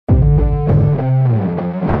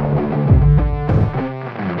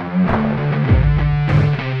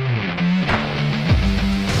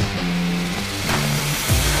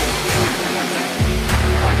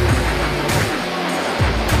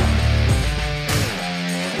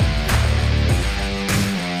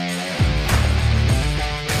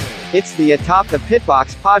It's the Atop the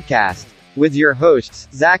Pitbox podcast with your hosts,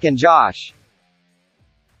 Zach and Josh.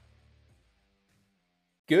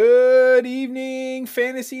 Good evening,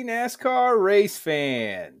 fantasy NASCAR race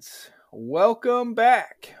fans. Welcome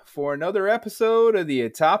back for another episode of the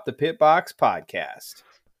Atop the Pitbox podcast.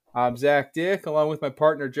 I'm Zach Dick, along with my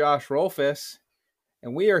partner Josh Rolfus,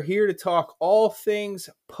 and we are here to talk all things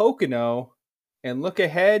Pocono and look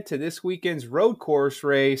ahead to this weekend's road course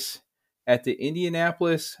race at the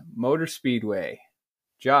Indianapolis Motor Speedway.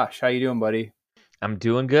 Josh, how you doing, buddy? I'm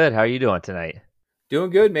doing good. How are you doing tonight?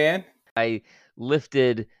 Doing good, man. I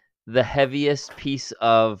lifted the heaviest piece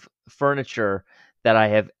of furniture that I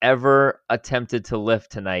have ever attempted to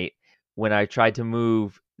lift tonight when I tried to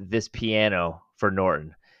move this piano for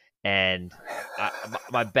Norton. And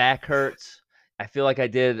my back hurts. I feel like I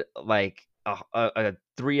did like a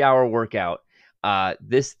 3-hour workout.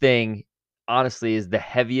 This thing, honestly, is the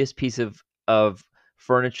heaviest piece of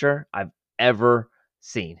furniture I've ever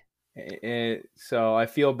seen. And so I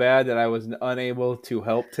feel bad that I was unable to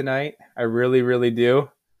help tonight. I really, really do.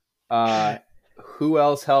 Who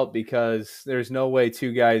else helped? Because there's no way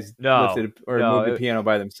two guys lifted or moved the piano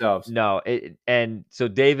by themselves. And so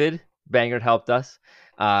David Bangert helped us.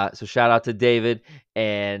 So shout out to David.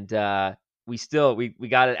 And we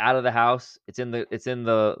got it out of the house. It's in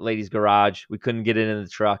the ladies' garage. We couldn't get it in the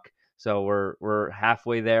truck, so we're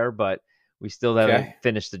halfway there, but we still haven't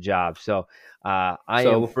finished the job. So I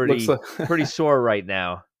am pretty sore right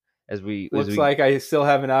now. Looks like I still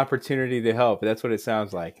have an opportunity to help. That's what it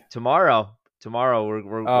sounds like. Tomorrow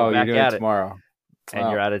we're back you're doing at it tomorrow. And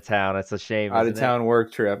you're out of town. It's a shame. Out of town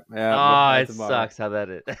work trip. Yeah. It sucks how that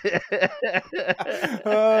is.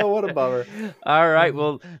 Oh, what a bummer. All right.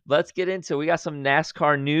 Well, let's get into it. We got some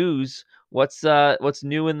NASCAR news. What's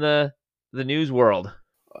new in the news world?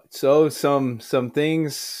 So some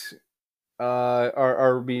things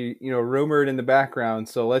are rumored in the background.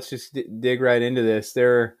 So let's just dig right into this.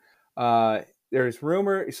 There's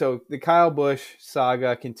rumor. So the Kyle Busch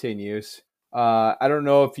saga continues. I don't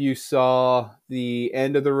know if you saw the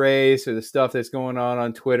end of the race or the stuff that's going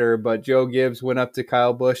on Twitter, but Joe Gibbs went up to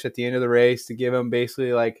Kyle Busch at the end of the race to give him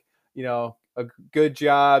basically a good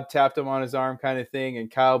job, tapped him on his arm kind of thing, and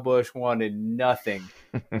Kyle Busch wanted nothing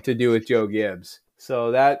to do with Joe Gibbs.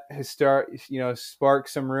 So that has sparked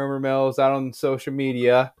some rumor mills out on social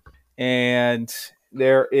media, and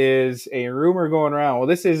there is a rumor going around. Well,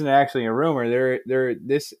 this isn't actually a rumor.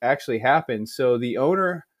 This actually happened. So the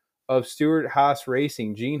owner of Stewart-Haas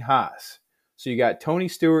Racing, Gene Haas. So you got Tony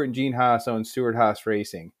Stewart and Gene Haas own Stewart-Haas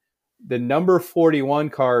Racing. The number 41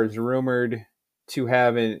 car is rumored to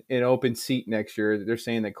have an open seat next year. They're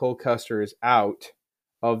saying that Cole Custer is out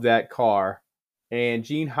of that car. And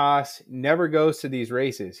Gene Haas never goes to these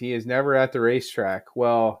races. He is never at the racetrack.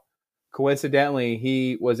 Well, coincidentally,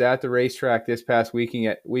 he was at the racetrack this past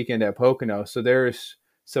weekend at Pocono. So there's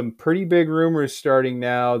some pretty big rumors starting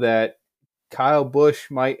now that Kyle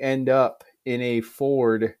Busch might end up in a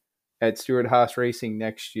Ford at Stewart-Haas Racing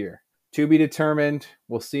next year. To be determined.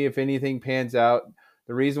 We'll see if anything pans out.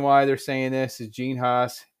 The reason why they're saying this is Gene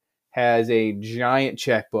Haas has a giant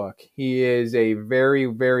checkbook. He is a very,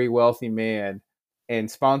 very wealthy man,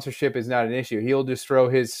 and sponsorship is not an issue. He'll just throw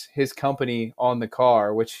his company on the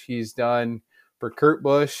car, which he's done for Kurt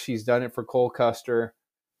Busch. He's done it for Cole Custer.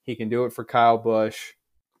 He can do it for Kyle Busch.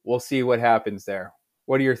 We'll see what happens there.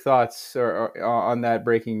 What are your thoughts on that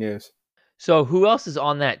breaking news? So who else is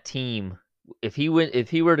on that team? If he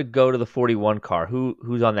were to go to the 41 car,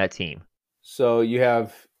 who's on that team? So you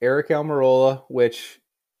have Eric Almirola, which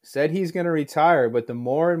said he's going to retire, but the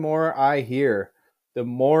more and more I hear, the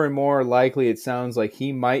more and more likely it sounds like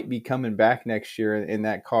he might be coming back next year in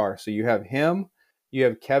that car. So you have him, you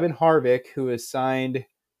have Kevin Harvick, who is signed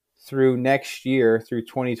through next year, through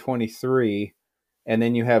 2023, and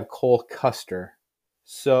then you have Cole Custer.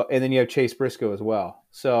 So, and then you have Chase Briscoe as well.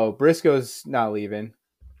 So Briscoe's not leaving.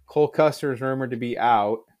 Cole Custer is rumored to be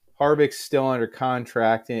out. Harvick's still under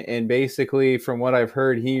contract, and basically, from what I've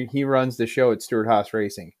heard, he runs the show at Stewart-Haas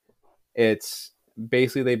Racing. It's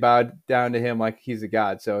basically they bow down to him like he's a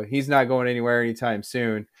god. So he's not going anywhere anytime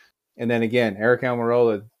soon. And then again, Eric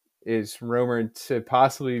Almirola is rumored to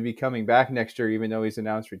possibly be coming back next year, even though he's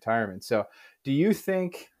announced retirement. So do you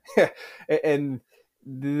think, and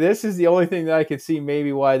this is the only thing that I could see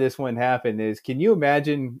maybe why this wouldn't happen, is can you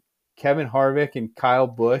imagine Kevin Harvick and Kyle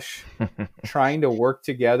Busch trying to work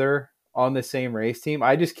together on the same race team?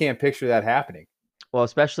 I just can't picture that happening. Well,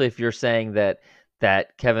 especially if you're saying that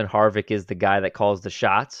Kevin Harvick is the guy that calls the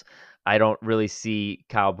shots. I don't really see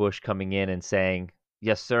Kyle Busch coming in and saying,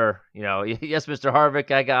 yes, sir. Yes, Mr.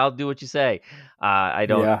 Harvick, I'll do what you say.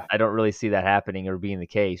 Yeah. I don't really see that happening or being the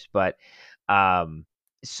case. But um,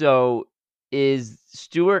 so is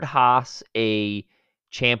Stuart Haas a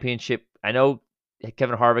championship? I know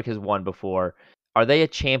Kevin Harvick has won before. Are they a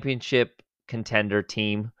championship contender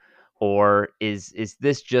team, or is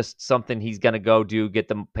this just something he's going to go do, get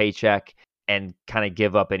the paycheck, and kind of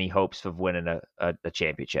give up any hopes of winning a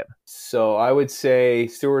championship? So I would say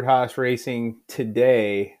Stewart Haas Racing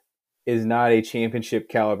today is not a championship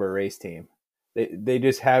caliber race team. They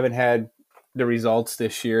just haven't had the results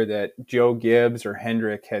this year that Joe Gibbs or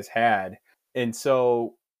Hendrick has had. And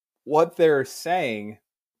so what they're saying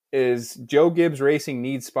is Joe Gibbs Racing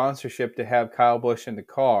needs sponsorship to have Kyle Busch in the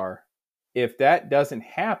car. If that doesn't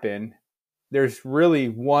happen, there's really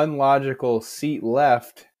one logical seat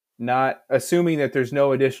left, not assuming that there's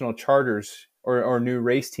no additional charters or new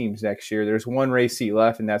race teams next year. There's one race seat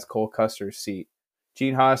left, and that's Cole Custer's seat.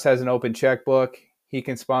 Gene Haas has an open checkbook. He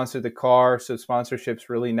can sponsor the car, so sponsorship's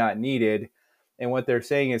really not needed. And what they're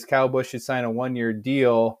saying is Kyle Busch should sign a 1-year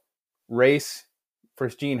deal, race for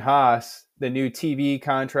Gene Haas. The new TV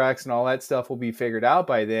contracts and all that stuff will be figured out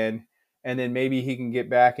by then. And then maybe he can get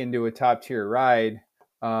back into a top tier ride,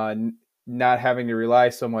 not having to rely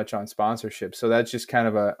so much on sponsorship. So that's just kind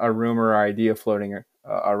of a rumor or idea floating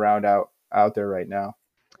around out there right now.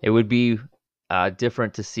 It would be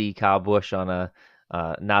different to see Kyle Busch on a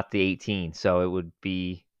not the 18. So it would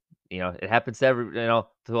be, it happens to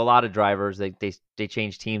to a lot of drivers. They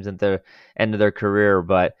change teams at the end of their career,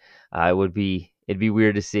 but it'd be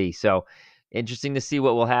weird to see. So interesting to see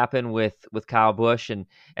what will happen with Kyle Busch. And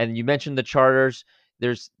you mentioned the charters.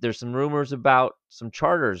 There's some rumors about some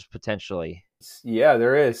charters potentially. Yeah,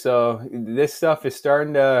 there is. So this stuff is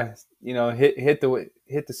starting to, hit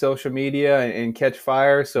the social media and catch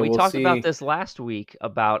fire. So we we'll talked see. about this last week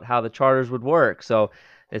about how the charters would work. So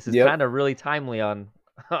this is kind of really timely on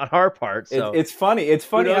our part. So it's funny. It's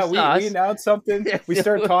funny how we announce something, we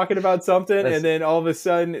start talking about something, and then all of a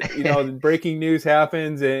sudden, breaking news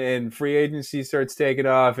happens and free agency starts taking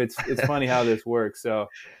off. It's funny how this works. So,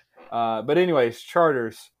 but anyways,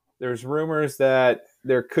 charters. There's rumors that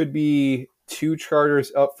there could be 2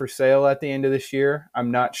 charters up for sale at the end of this year.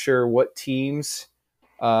 I'm not sure what teams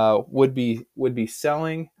would be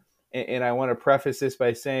selling, and I want to preface this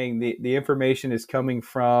by saying the information is coming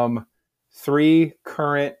from 3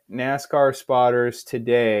 current NASCAR spotters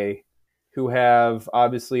today who have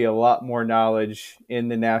obviously a lot more knowledge in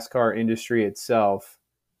the NASCAR industry itself.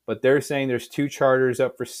 But they're saying there's 2 charters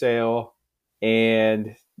up for sale,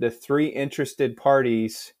 and the 3 interested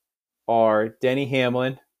parties are Denny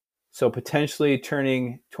Hamlin, so potentially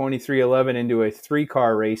turning 2311 into a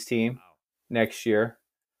 3-car race team next year.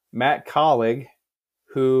 Matt Collig,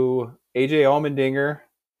 who AJ Allmendinger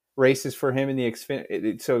races for him in the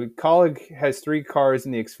Xfinity. So Collig has 3 cars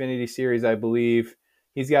in the Xfinity Series, I believe.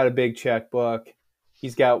 He's got a big checkbook.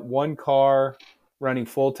 He's got 1 car running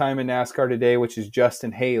full-time in NASCAR today, which is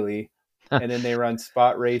Justin Haley. And then they run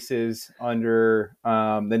spot races under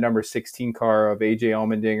the number 16 car of AJ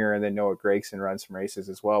Allmendinger, and then Noah Gragson runs some races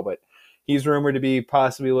as well. But he's rumored to be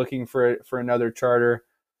possibly looking for another charter.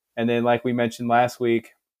 And then, like we mentioned last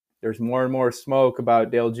week, there's more and more smoke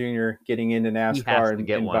about Dale Jr. getting into NASCAR. He has to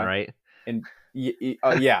get one, right? And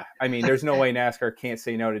yeah, I mean, there's no way NASCAR can't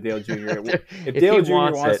say no to Dale Jr. If Dale Jr.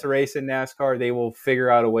 wants to race in NASCAR, they will figure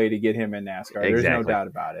out a way to get him in NASCAR. Exactly. There's no doubt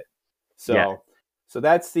about it. So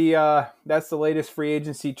that's the latest free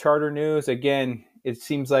agency charter news. Again, it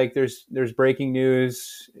seems like there's breaking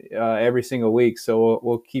news every single week. So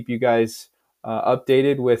we'll keep you guys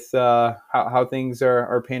updated with how things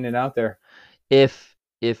are panning out there. If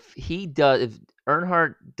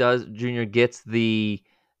Earnhardt Jr. gets the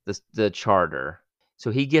charter,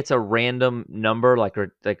 so he gets a random number, like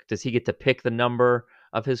does he get to pick the number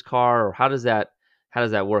of his car, or how does that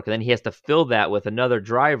work? And then he has to fill that with another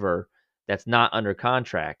driver that's not under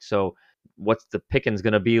contract. So what's the pickings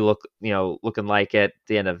going to be looking like at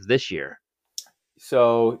the end of this year?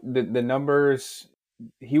 So the numbers,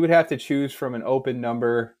 he would have to choose from an open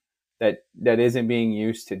number that isn't being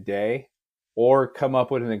used today, or come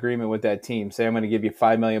up with an agreement with that team. Say, I'm going to give you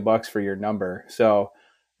 $5 million for your number. So,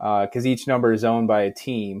 because each number is owned by a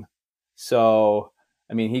team. So,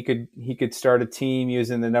 I mean, he could start a team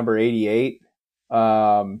using the number 88.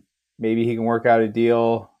 Maybe he can work out a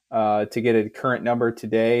deal to get a current number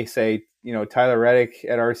today. Say, Tyler Reddick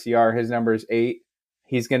at RCR, his number is 8.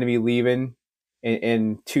 He's going to be leaving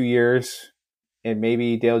in 2 years, and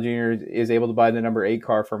maybe Dale Jr. is able to buy the number 8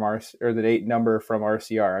 car from the 8 number from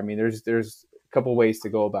RCR. I mean, there's a couple ways to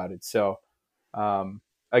go about it. So,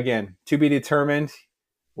 again, to be determined.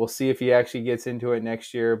 We'll see if he actually gets into it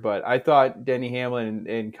next year. But I thought Denny Hamlin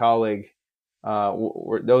and Colleague,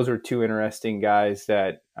 those were two interesting guys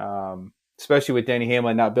that, especially with Denny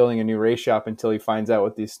Hamlin not building a new race shop until he finds out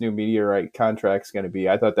what this new meteorite contract's going to be.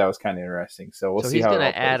 I thought that was kind of interesting. So we'll So see he's how it going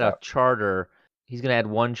all to add plays a out. charter. He's going to add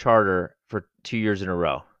one charter for 2 years in a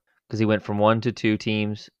row because he went from 1 to 2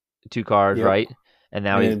 teams, 2 cars, Yep. right? And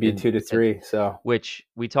now And he's it'd be in, 2 to 3. So which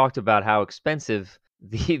we talked about how expensive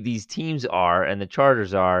these teams are and the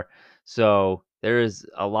charters are. So there is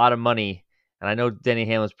a lot of money. And I know Denny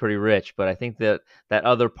Hamlin's pretty rich, but I think that that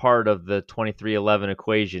other part of the 2311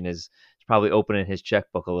 equation is probably opening his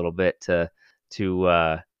checkbook a little bit to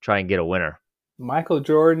try and get a winner. Michael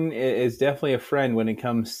Jordan is definitely a friend when it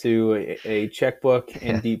comes to a checkbook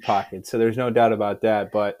and deep pockets. So there's no doubt about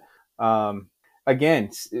that. But again,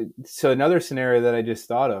 so another scenario that I just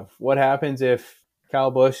thought of: what happens if Kyle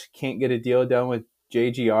Busch can't get a deal done with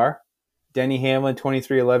JGR? Denny Hamlin,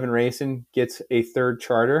 2311 Racing, gets a third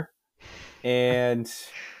charter, and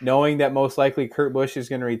knowing that most likely Kurt Busch is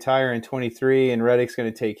going to retire in 23 and Reddick's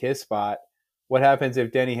going to take his spot, what happens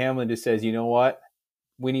if Denny Hamlin just says, you know what?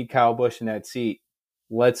 We need Kyle Busch in that seat.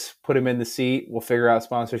 Let's put him in the seat. We'll figure out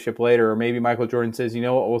sponsorship later. Or maybe Michael Jordan says, you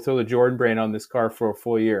know what, we'll throw the Jordan brand on this car for a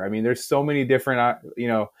full year. I mean, there's so many different,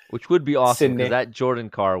 which would be awesome because that Jordan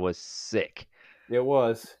car was sick. It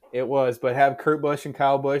was. But have Kurt Busch and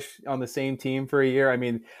Kyle Busch on the same team for a year, I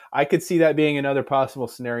mean, I could see that being another possible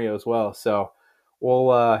scenario as well. So,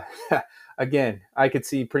 we'll again, I could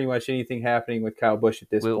see pretty much anything happening with Kyle Busch at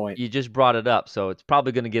this point. You just brought it up, so it's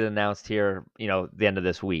probably going to get announced here, the end of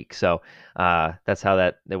this week. So that's how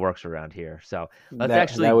that works around here. So let's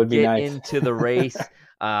actually get nice. into the race.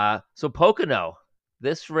 So Pocono,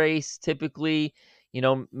 this race typically,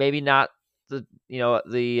 maybe not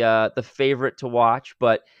the favorite to watch,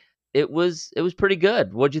 but it was pretty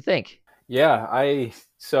good. What'd you think? Yeah,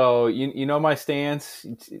 so you know my stance.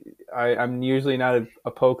 I'm usually not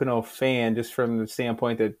a Pocono fan, just from the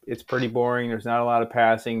standpoint that it's pretty boring. There's not a lot of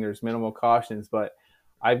passing. There's minimal cautions, but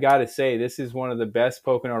I've got to say this is one of the best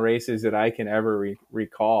Pocono races that I can ever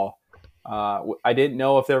recall. I didn't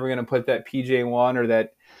know if they were going to put that PJ1 or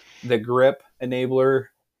the grip enabler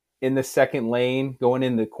in the second lane going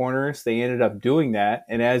in the corners. They ended up doing that,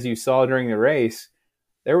 and as you saw during the race,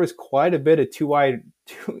 there was quite a bit of two wide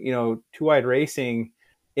racing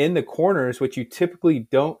in the corners, which you typically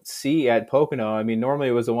don't see at Pocono. I mean, normally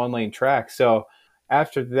it was a 1-lane track. So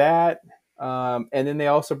after that, and then they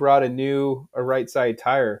also brought a right side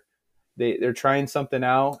tire. They're trying something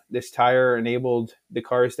out. This tire enabled the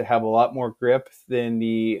cars to have a lot more grip than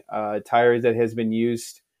the tires that has been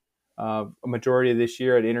used a majority of this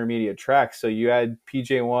year at intermediate tracks. So you add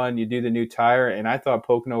PJ1, you do the new tire, and I thought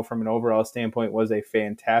Pocono from an overall standpoint was a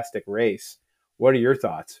fantastic race. What are your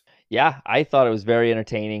thoughts? Yeah, I thought it was very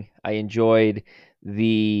entertaining. I enjoyed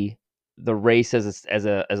the race as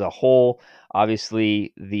a whole.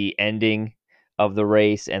 Obviously, the ending of the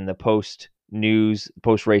race and the post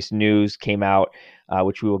race news came out,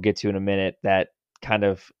 which we will get to in a minute. That kind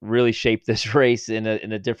of really shaped this race in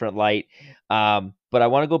a different light. But I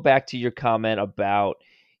want to go back to your comment about,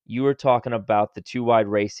 you were talking about the two wide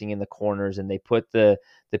racing in the corners, and they put the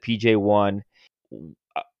PJ1.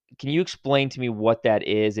 Can you explain to me what that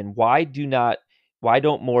is, and why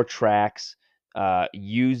don't more tracks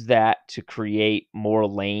use that to create more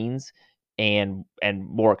lanes and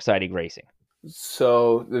more exciting racing?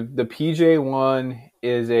 So the PJ1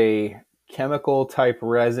 is a chemical type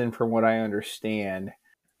resin, from what I understand,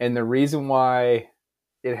 and the reason why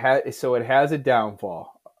it has a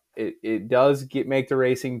downfall. It does make the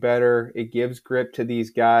racing better. It gives grip to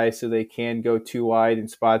these guys so they can go too wide in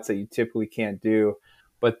spots that you typically can't do.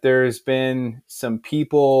 But there's been some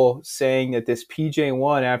people saying that this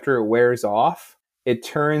PJ1, after it wears off, it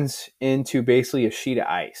turns into basically a sheet of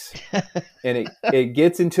ice. And it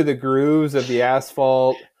gets into the grooves of the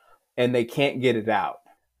asphalt, and they can't get it out.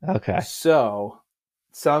 Okay. So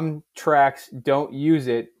some tracks don't use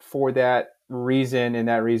it for that reason, and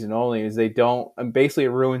that reason only is they don't, and basically it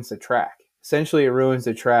ruins the track. Essentially, it ruins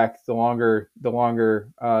the track the longer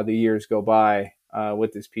the years go by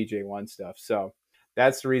with this PJ1 stuff. So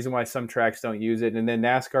that's the reason why some tracks don't use it. And then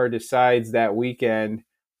NASCAR decides that weekend,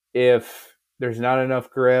 if there's not enough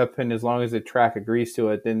grip, and as long as the track agrees to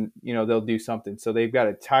it, then they'll do something. So they've got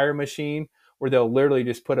a tire machine where they'll literally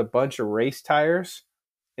just put a bunch of race tires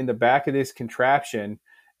in the back of this contraption,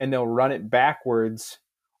 and they'll run it backwards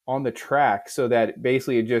on the track, so that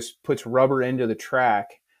basically it just puts rubber into the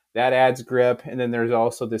track. That adds grip. And then there's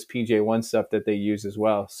also this PJ1 stuff that they use as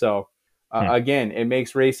well. So again, it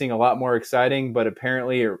makes racing a lot more exciting, but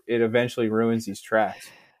apparently it eventually ruins these tracks.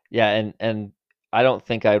 Yeah, and I don't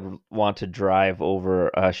think I'd want to drive over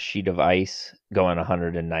a sheet of ice going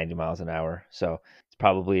 190 miles an hour. So it's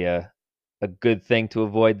probably a good thing to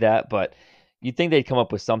avoid that. But you'd think they'd come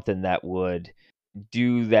up with something that would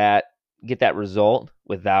do that, get that result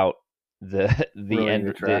without the ruining the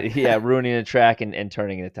end, track. ruining the track and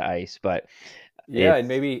turning it to ice. But Yeah,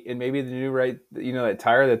 and it's maybe the new that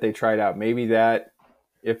tire that they tried out, maybe that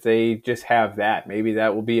if they just have that, maybe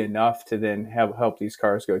that will be enough to then help these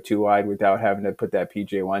cars go too wide without having to put that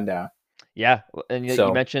PJ1 down. Yeah, and So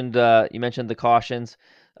you mentioned the cautions,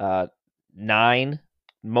 uh, 9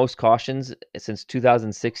 most cautions since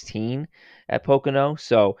 2016 at Pocono.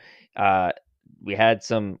 So uh, we had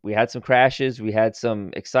some crashes, we had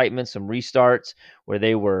some excitement, some restarts where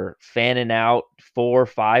they were fanning out 4,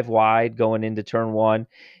 5 wide going into turn one.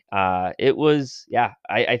 It was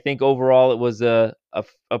I think overall it was a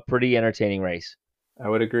pretty entertaining race. I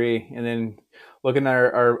would agree. And then looking at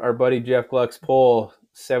our buddy Jeff Gluck's poll,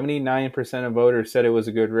 79% of voters said it was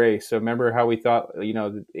a good race. So remember how we thought,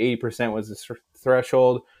 80% was the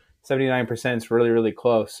threshold, 79% is really, really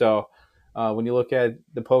close. So when you look at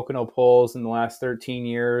the Pocono polls in the last 13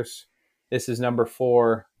 years, this is number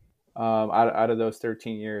 4 out of those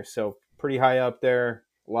 13 years. So pretty high up there.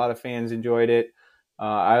 A lot of fans enjoyed it.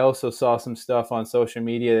 I also saw some stuff on social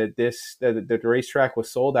media that the racetrack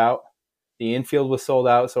was sold out. The infield was sold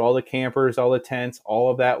out, so all the campers, all the tents, all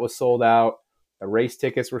of that was sold out. The race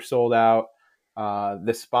tickets were sold out.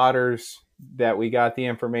 The spotters that we got the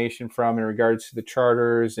information from in regards to the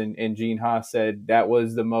charters, and Gene Haas said that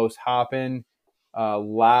was the most hopping,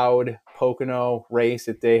 loud Pocono race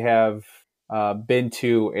that they have been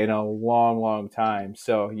to in a long, long time.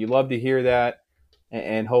 So you love to hear that,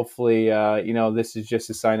 and hopefully, this is just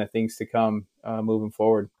a sign of things to come moving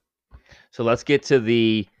forward. So let's get to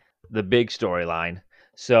the big storyline.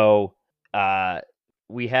 So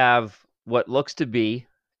we have what looks to be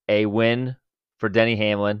a win for Denny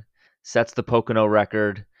Hamlin, sets the Pocono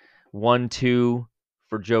record, 1-2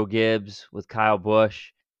 for Joe Gibbs with Kyle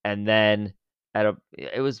Busch, and then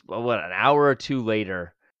it was an hour or two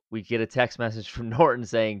later, we get a text message from Norton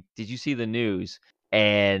saying, "Did you see the news?"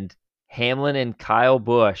 And Hamlin and Kyle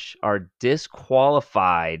Busch are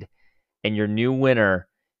disqualified, and your new winner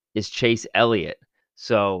is Chase Elliott.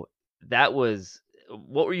 So that was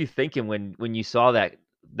what were you thinking when you saw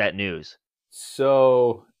that news?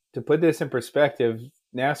 So, to put this in perspective,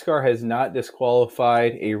 NASCAR has not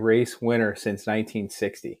disqualified a race winner since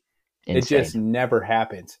 1960. It Insane. just never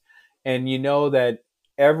happens. And you know that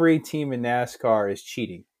every team in NASCAR is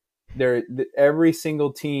cheating. Every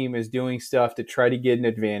single team is doing stuff to try to get an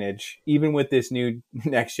advantage, even with this new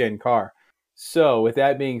next gen car. So, with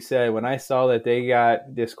that being said, when I saw that they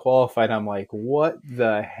got disqualified, I'm like, what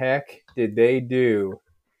the heck did they do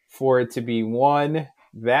for it to be one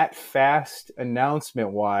that fast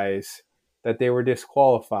announcement wise that they were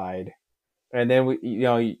disqualified? And then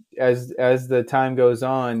as the time goes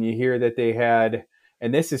on, you hear that they had,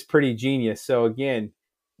 and this is pretty genius. So again,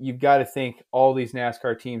 you've got to think all these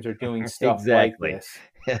NASCAR teams are doing stuff like Exactly.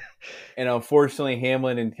 this. And unfortunately,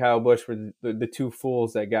 Hamlin and Kyle Busch were the two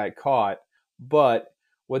fools that got caught. But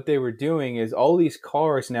what they were doing is all these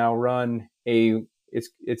cars now run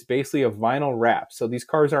it's basically a vinyl wrap. So these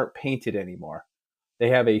cars aren't painted anymore. They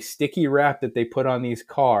have a sticky wrap that they put on these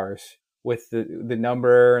cars with the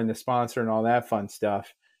number and the sponsor and all that fun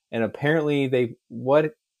stuff. And apparently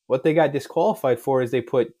what they got disqualified for is they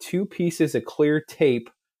put 2 pieces of clear tape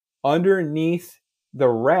underneath the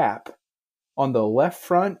wrap on the left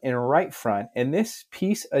front and right front. And this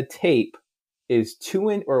piece of tape is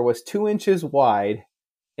was 2 inches wide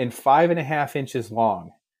and 5.5 inches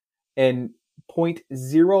long and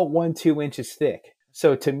 0.012 inches thick.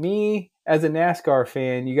 So to me, as a NASCAR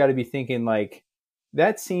fan, you got to be thinking like,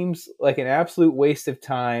 that seems like an absolute waste of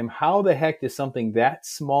time. How the heck does something that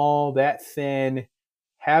small, that thin,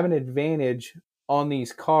 have an advantage on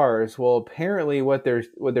these cars? Well, apparently what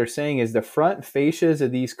they're saying is the front fascias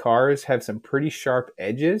of these cars have some pretty sharp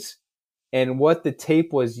edges. And what the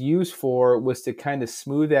tape was used for was to kind of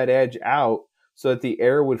smooth that edge out so that the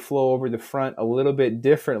air would flow over the front a little bit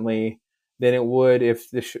differently than it would if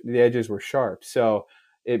the edges were sharp. So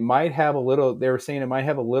it might have they were saying it might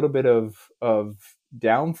have a little bit of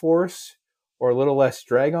downforce or a little less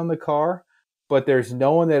drag on the car, but there's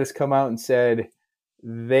no one that has come out and said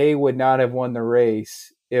they would not have won the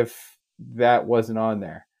race if that wasn't on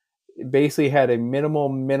there. It basically had a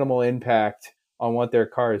minimal impact on what their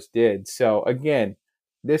cars did. So again,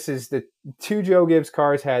 this is the 2 Joe Gibbs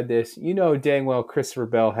cars had this. You know dang well Christopher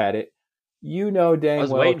Bell had it. You know I dang was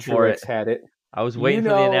well waiting for it. Truex had it. I was You waiting for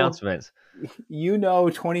the know announcements.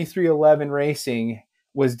 2311 Racing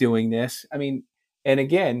was doing this. I mean, And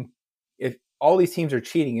again, if all these teams are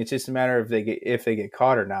cheating, it's just a matter of if they get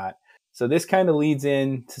caught or not. So this kind of leads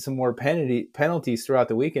into some more penalties throughout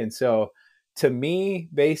the weekend. So to me,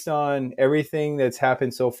 based on everything that's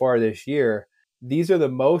happened so far this year, these are the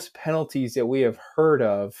most penalties that we have heard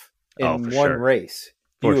of Oh, in for one sure. race.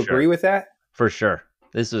 Do For you agree sure. with that? For sure.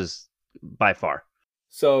 This was by far.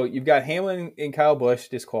 So you've got Hamlin and Kyle Busch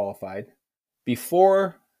disqualified.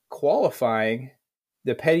 Before qualifying,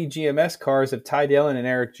 the Petty GMS cars of Ty Dillon and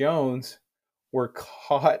Eric Jones were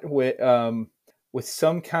caught with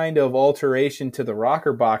some kind of alteration to the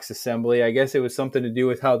rocker box assembly. I guess it was something to do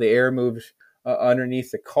with how the air moves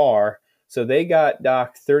underneath the car. So they got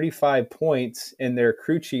docked 35 points, and their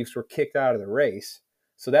crew chiefs were kicked out of the race.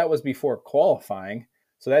 So that was before qualifying.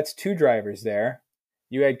 So that's 2 drivers there.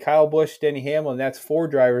 You had Kyle Busch, Denny Hamlin. That's 4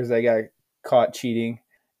 drivers that got caught cheating.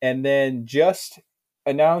 And then just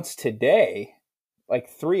announced today, like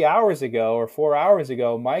 3 hours ago or 4 hours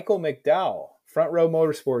ago, Michael McDowell, Front Row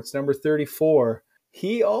Motorsports, number 34,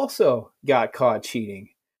 he also got caught cheating.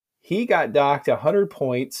 He got docked 100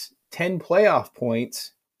 points, 10 playoff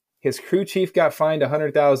points. His crew chief got fined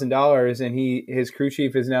 $100,000, and his crew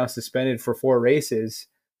chief is now suspended for 4 races.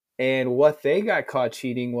 And what they got caught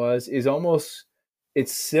cheating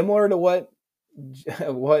it's similar to what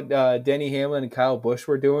Denny Hamlin and Kyle Busch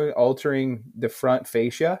were doing, altering the front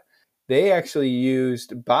fascia. They actually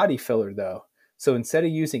used body filler, though. So instead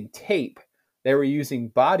of using tape, they were using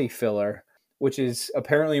body filler, which is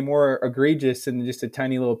apparently more egregious than just a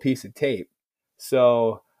tiny little piece of tape.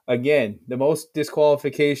 So again, the most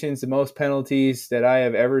disqualifications, the most penalties that I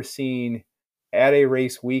have ever seen at a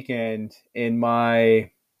race weekend in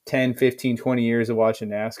my 10, 15, 20 years of watching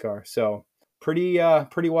NASCAR. So pretty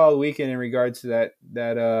wild weekend in regards to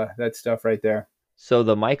that stuff right there. So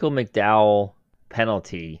the Michael McDowell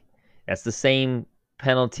penalty, that's the same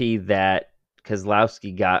penalty that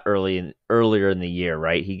Keselowski got earlier in the year,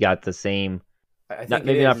 right? He got the same. I think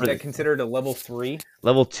is that considered a level 3?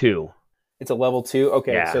 Level 2. It's a level 2.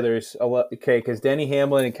 Okay, yeah. So there's because Denny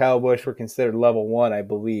Hamlin and Kyle Busch were considered level 1, I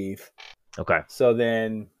believe. Okay. So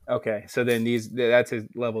then that's a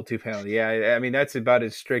level 2 penalty. Yeah, I mean that's about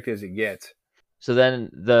as strict as it gets. So then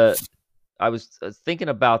I was thinking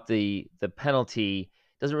about the penalty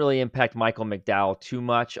doesn't really impact Michael McDowell too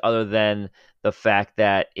much, other than the fact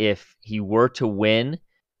that if he were to win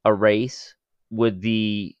a race, would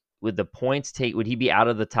the points would he be out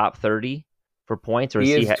of the top 30 for points, or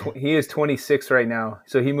he is 26 right now?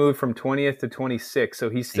 So he moved from 20th to 26, so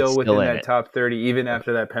he's still within that top 30 even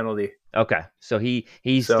after that penalty. Okay, so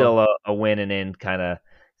he's still a win and in kind of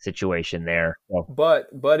situation there. So.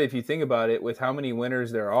 But if you think about it, with how many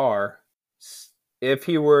winners there are, if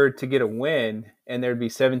he were to get a win and there'd be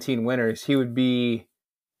 17 winners, he would be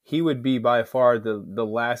by far the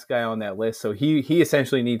last guy on that list. So he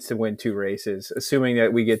essentially needs to win 2 races, assuming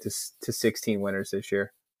that we get to 16 winners this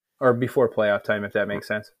year, or before playoff time, if that makes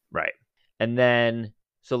sense. Right. And then,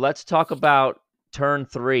 so let's talk about turn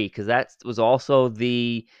 3, because that was also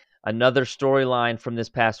another storyline from this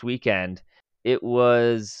past weekend. It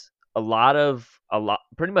was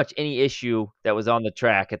pretty much any issue that was on the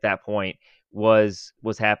track at that point was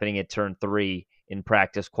happening at turn 3 in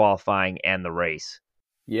practice, qualifying, and the race.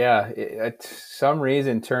 Yeah, at some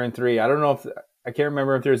reason, turn 3, I don't know I can't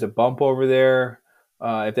remember if there's a bump over there,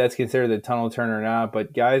 if that's considered the tunnel turn or not,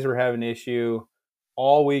 but guys were having issue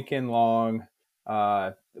all weekend long.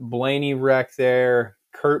 Blaney wrecked there.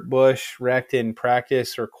 Kurt Busch wrecked in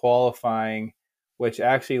practice or qualifying, which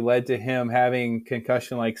actually led to him having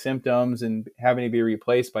concussion-like symptoms and having to be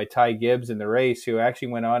replaced by Ty Gibbs in the race, who actually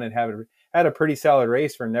went on and had a pretty solid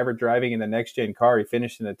race for never driving in the next-gen car. He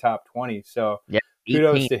finished in the top 20, so yeah,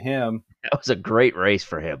 kudos to him. That was a great race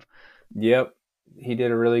for him. Yep, he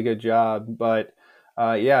did a really good job. But,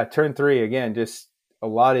 turn 3, again, just a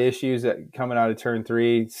lot of issues coming out of turn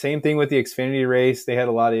 3. Same thing with the Xfinity race. They had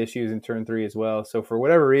a lot of issues in turn 3 as well. So for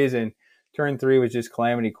whatever reason, turn 3 was just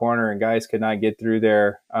calamity corner, and guys could not get through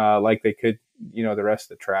there like they could, the rest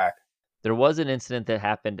of the track. There was an incident that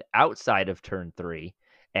happened outside of turn 3,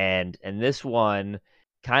 and this one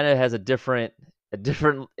kind of has a different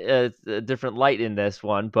light in this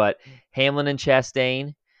one. But Hamlin and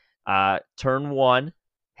Chastain, turn 1,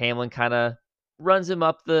 Hamlin kind of runs him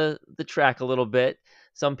up the track a little bit.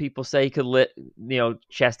 Some people say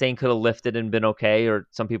Chastain could have lifted and been okay, or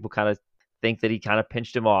some people kind of think that he kind of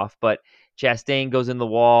pinched him off. But Chastain goes in the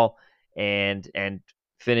wall and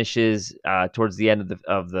finishes towards the end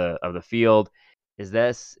of the field. Is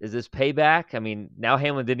this payback? I mean, now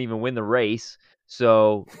Hamlin didn't even win the race,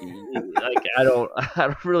 so I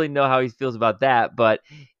don't really know how he feels about that. But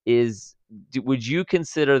would you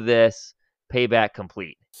consider this payback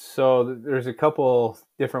complete. So there's a couple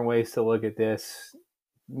different ways to look at this.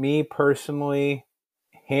 Me personally,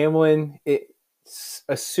 Hamlin,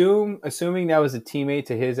 assuming that was a teammate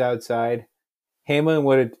to his outside, Hamlin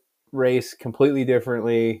would have raced completely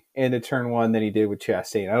differently into turn one than he did with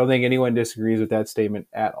Chastain. I don't think anyone disagrees with that statement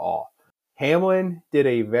at all. Hamlin did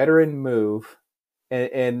a veteran move.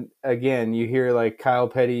 And again, you hear like Kyle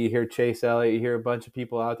Petty, you hear Chase Elliott, you hear a bunch of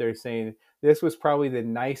people out there saying this was probably the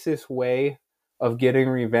nicest way of getting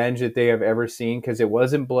revenge that they have ever seen, because it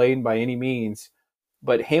wasn't blatant by any means.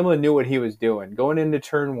 But Hamlin knew what he was doing. Going into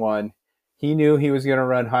turn one, he knew he was going to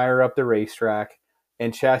run higher up the racetrack,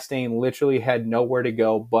 and Chastain literally had nowhere to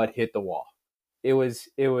go but hit the wall. It was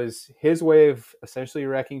his way of essentially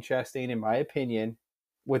wrecking Chastain, in my opinion,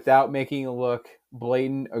 without making it look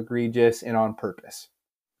blatant, egregious, and on purpose.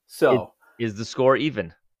 So, is the score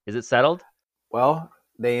even? Is it settled? Well,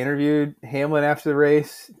 they interviewed Hamlin after the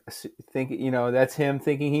race. That's him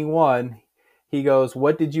thinking he won. He goes,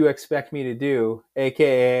 "What did you expect me to do?"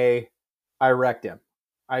 AKA, I wrecked him.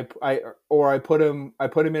 I put him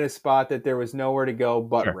in a spot that there was nowhere to go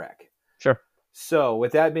but wreck. Sure. So,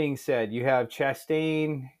 with that being said, you have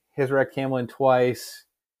Chastain has wrecked Hamlin twice.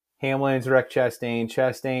 Hamlin's wrecked Chastain.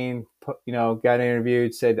 Chastain, got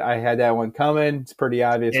interviewed, said, "I had that one coming. It's pretty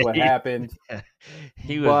obvious what happened."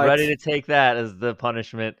 He was ready to take that as the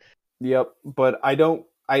punishment. Yep, but I don't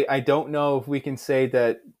know if we can say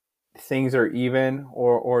that things are even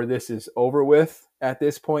or this is over with at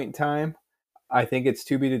this point in time. I think it's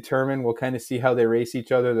to be determined. We'll kind of see how they race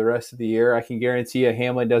each other the rest of the year. I can guarantee you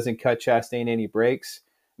Hamlin doesn't cut Chastain any breaks.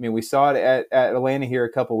 I mean, we saw it at Atlanta here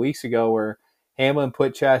a couple weeks ago where Hamlin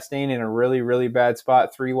put Chastain in a really, really bad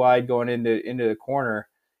spot, 3 wide going into the corner.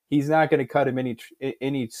 He's not going to cut him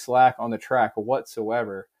any slack on the track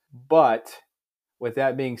whatsoever. But with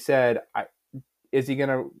that being said, is he going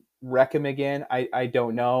to wreck him again? I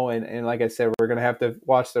don't know. And like I said, we're going to have to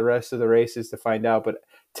watch the rest of the races to find out. But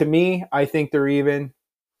to me, I think they're even.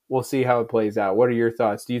 We'll see how it plays out. What are your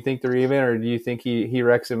thoughts? Do you think they're even, or do you think he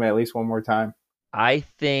wrecks him at least one more time? I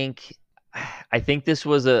think this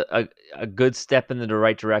was a good step in the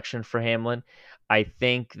right direction for Hamlin. I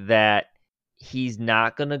think that he's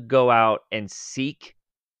not going to go out and seek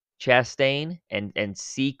Chastain and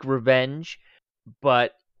seek revenge,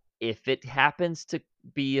 but if it happens to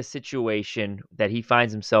be a situation that he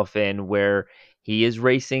finds himself in where he is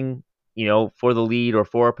racing, for the lead or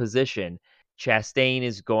for a position, Chastain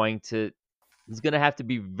is he's going to have to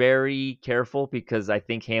be very careful, because I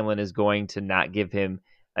think Hamlin is going to not give him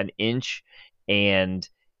an inch, and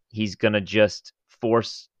he's going to just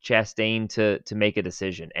force Chastain to make a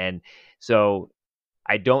decision. And so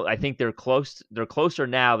I think they're closer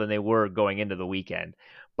now than they were going into the weekend,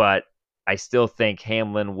 but I still think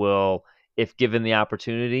Hamlin will, if given the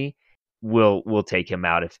opportunity, will take him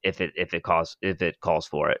out if it calls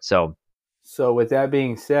for it. So with that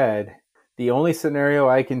being said, the only scenario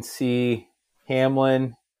I can see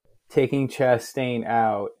Hamlin taking Chastain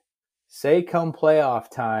out, say come playoff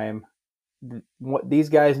time, these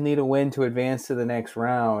guys need a win to advance to the next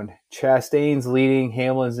round. Chastain's leading,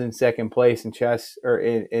 Hamlin's in second place,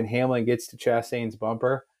 and Hamlin gets to Chastain's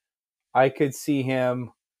bumper. I could see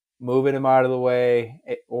him moving him out of the way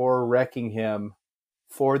or wrecking him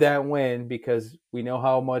for that win, because we know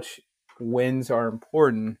how much wins are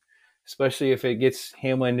important, especially if it gets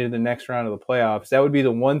Hamlin into the next round of the playoffs. That would be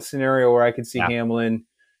the one scenario where I could see Hamlin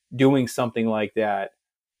doing something like that.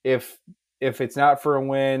 If it's not for a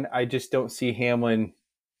win, I just don't see Hamlin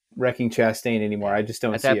wrecking Chastain anymore. I just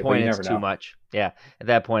don't see it. At that point, it's too much. Yeah, at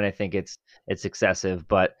that point, I think it's excessive.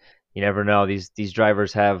 But you never know. These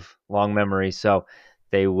drivers have long memories, so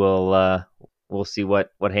they will. We'll see what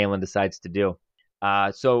Hamlin decides to do.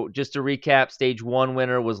 So just to recap, stage 1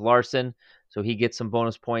 winner was Larson, so he gets some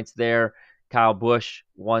bonus points there. Kyle Busch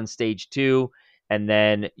won stage 2, and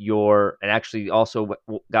then actually also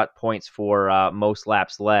got points for most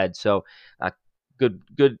laps led. So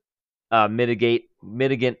good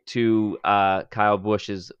mitigant to Kyle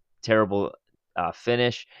Busch's terrible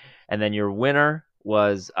finish. And then your winner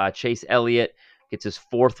was Chase Elliott, gets his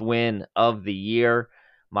 4th win of the year,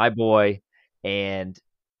 my boy. And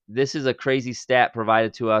this is a crazy stat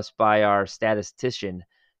provided to us by our statistician,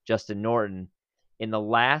 Justin Norton. In the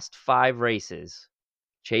last 5 races,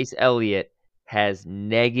 Chase Elliott has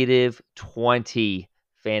negative 20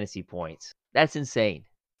 fantasy points. That's insane.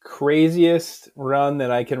 Craziest run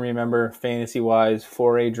that I can remember fantasy-wise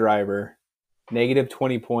for a driver. Negative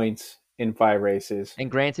 20 points in 5 races.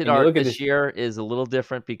 And granted, this year is a little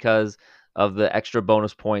different because of the extra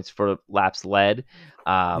bonus points for laps led.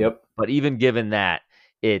 Yep. But even given that,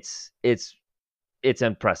 it's it's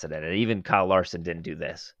unprecedented. Even Kyle Larson didn't do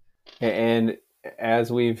this. And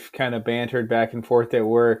as we've kind of bantered back and forth at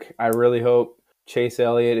work, I really hope Chase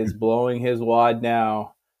Elliott is blowing his wad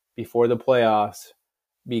now before the playoffs,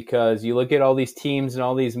 because you look at all these teams and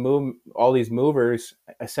all these movers,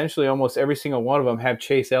 essentially almost every single one of them have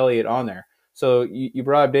Chase Elliott on there. So you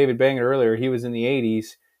brought up David Banger earlier. He was in the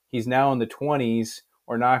 80s. He's now in the 20s,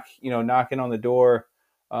 or knocking on the door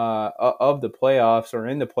of the playoffs, or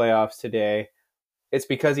in the playoffs today. It's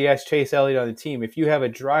because he has Chase Elliott on the team. If you have a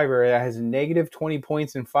driver that has negative 20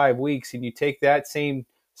 points in 5 weeks, and you take that same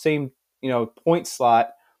point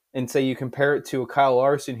slot and say you compare it to a Kyle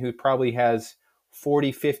Larson who probably has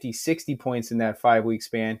 40, 50, 60 points in that 5-week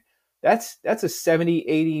span, that's a 70,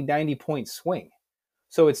 80, 90 point swing.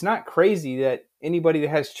 So it's not crazy that anybody that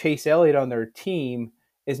has Chase Elliott on their team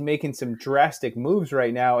is making some drastic moves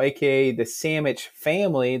right now, aka the Sandwich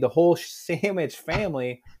family, the whole Sandwich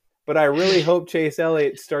family. But I really hope Chase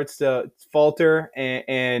Elliott starts to falter,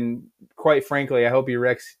 and quite frankly, I hope he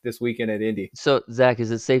wrecks this weekend at Indy. So, Zach,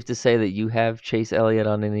 is it safe to say that you have Chase Elliott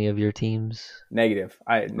on any of your teams? Negative.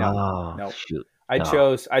 No. Shoot. I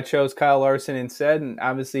chose Kyle Larson instead, and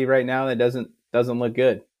obviously right now that doesn't look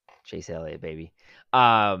good. Chase Elliott, baby.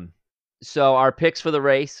 So our picks for the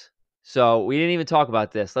race. So we didn't even talk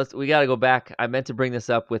about this. We got to go back. I meant to bring this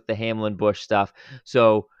up with the Hamlin Busch stuff.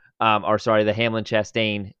 So, the Hamlin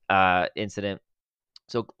Chastain incident.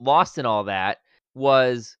 So lost in all that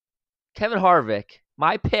was Kevin Harvick.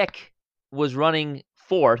 My pick was running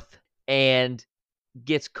fourth and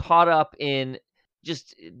gets caught up in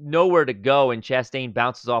just nowhere to go, and Chastain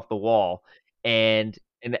bounces off the wall, and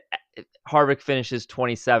Harvick finishes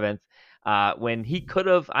 27th when he could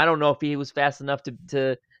have. I don't know if he was fast enough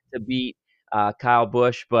to beat Kyle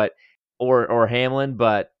Busch, but or Hamlin,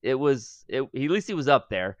 but at least he was up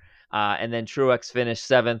there. And then Truex finished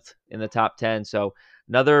 7th in the top 10. So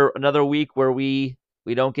another week where we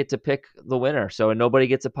don't get to pick the winner. So nobody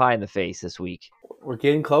gets a pie in the face this week. We're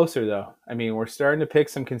getting closer, though. I mean, we're starting to pick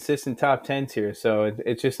some consistent top 10s here. So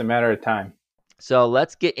it's just a matter of time. So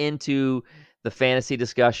let's get into the fantasy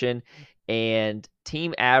discussion and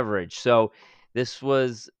team average. So this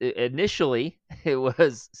was initially, it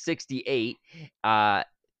was 68,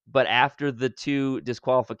 but after the 2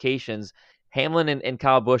 disqualifications, Hamlin and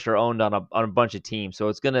Kyle Busch are owned on a bunch of teams. So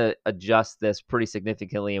it's going to adjust this pretty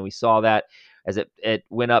significantly. And we saw that as it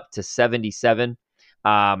went up to 77.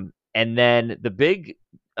 And then the big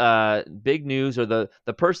news, or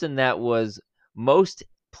the person that was most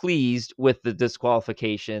pleased with the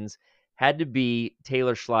disqualifications, had to be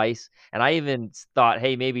Taylor Schleiss. And I even thought,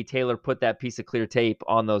 hey, maybe Taylor put that piece of clear tape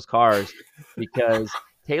on those cars, because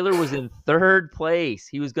Taylor was in 3rd place.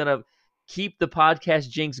 He was going to keep the podcast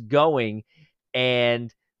jinx going.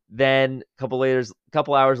 And then a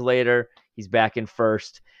couple hours later, he's back in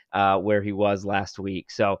 1st, where he was last week.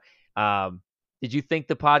 So, did you think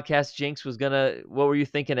the podcast jinx was what were you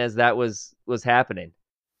thinking as that was happening?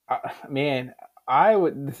 Man,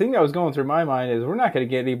 the thing that was going through my mind is we're not going to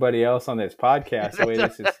get anybody else on this podcast the way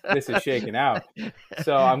this is shaking out.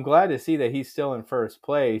 So I'm glad to see that he's still in 1st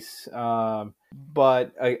place.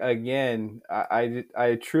 But again,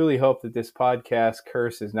 I truly hope that this podcast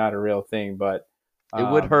curse is not a real thing. But it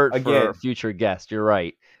would hurt for a future guest. You're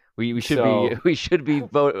right. We should be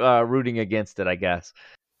rooting against it, I guess.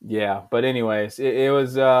 Yeah, but anyways, it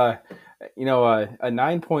was a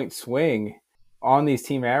 9-point swing on these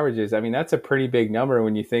team averages. I mean, that's a pretty big number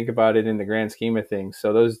when you think about it in the grand scheme of things.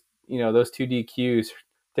 So those 2 DQs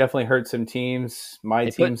definitely hurt some teams,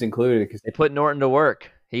 teams included. They put Norton to work.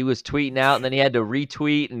 He was tweeting out, and then he had to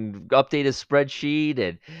retweet and update his spreadsheet,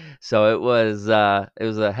 and so it was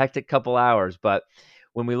a hectic couple hours. But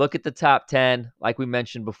when we look at the top 10, like we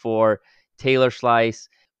mentioned before, Taylor Schleiss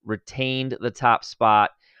retained the top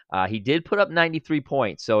spot. He did put up 93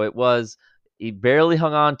 points, so he barely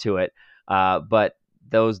hung on to it. But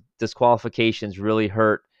those disqualifications really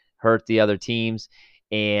hurt the other teams.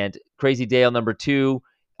 And Crazy Dale, number 2,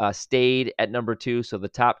 stayed at number 2. So the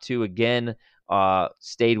top 2 again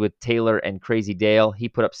stayed with Taylor and Crazy Dale. He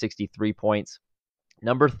put up 63 points.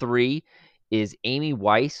 Number 3 is Amy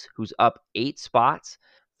Weiss, who's up 8 spots,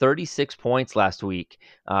 36 points last week,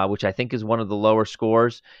 which I think is one of the lower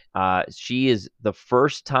scores. She is the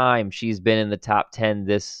first time she's been in the top 10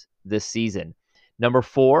 this season. Number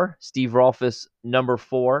 4, Steve Rolfus, number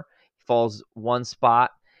 4, falls 1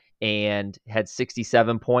 spot and had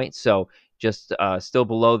 67 points. So just still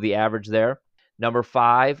below the average there. Number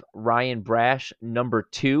 5, Ryan Brash, number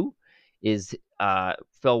 2,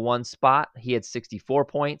 fell 1 spot. He had 64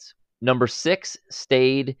 points. Number 6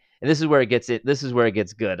 stayed, and this is where it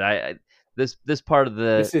gets good. this part of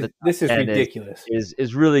the top This is 10 ridiculous.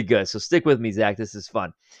 is really good. So stick with me, Zach. This is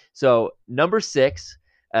fun. So number 6,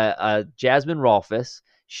 Jasmine Rolfus.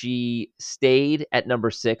 She stayed at number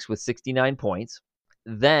 6 with 69 points.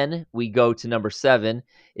 Then we go to number 7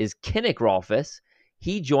 is Kinnick Rolfus.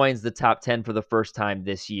 He joins the top 10 for the first time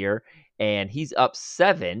this year, and he's up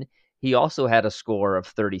 7. He also had a score of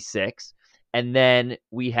 36. And then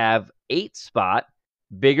we have 8th spot,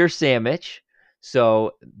 Bigger Sandwich.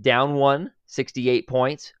 So down 1, 68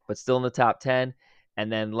 points, but still in the top 10.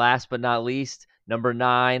 And then last but not least, number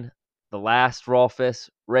 9, the last Rolfus,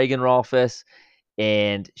 Reagan Rolfus,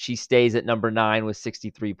 and she stays at number 9 with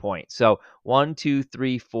 63 points. So 1, 2,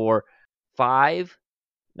 3, 4,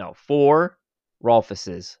 4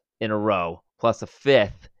 Rolfuses in a row, plus a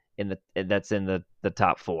 5th that's in the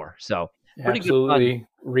top 4. So pretty good run. Absolutely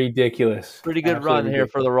ridiculous. Pretty good Absolutely run here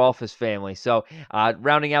for the Rolfus family. So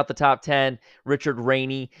rounding out the top 10, Richard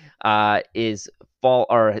Rainey had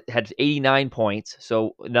 89 points.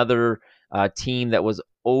 So another team that was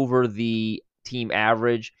over the team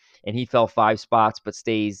average, and he fell 5 spots but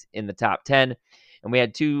stays in the top 10. And we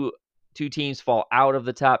had two teams fall out of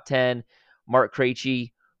the top 10. Mark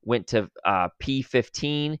Krejci went to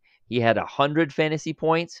P15. He had 100 fantasy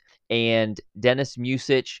points, and Dennis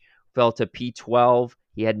Musich fell to P12.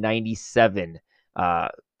 He had 97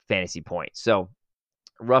 fantasy points. So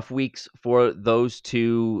rough weeks for those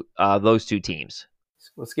two teams.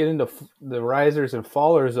 Let's get into the risers and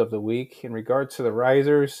fallers of the week. In regards to the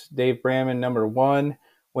risers, Dave Bramman, number 1,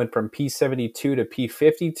 went from P72 to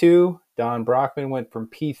P52. Don Brockman went from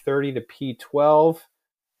P30 to P12.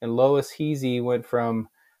 And Lois Heasy went from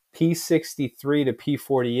P63 to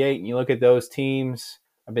P48. And you look at those teams,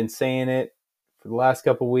 I've been saying it for the last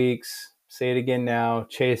couple of weeks. Say it again now.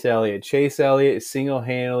 Chase Elliott. Chase Elliott is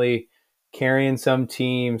single-handedly carrying some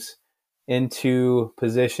teams into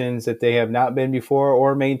positions that they have not been before,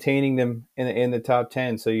 or maintaining them in the top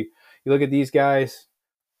 10. So you look at these guys,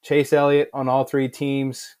 Chase Elliott on all 3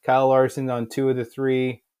 teams, Kyle Larson on 2 of the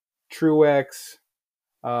 3, Truex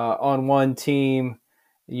on 1 team.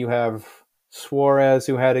 You have Suarez,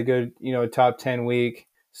 who had a good, top 10 week.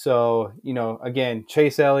 So, again,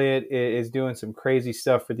 Chase Elliott is doing some crazy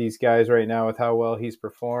stuff for these guys right now with how well he's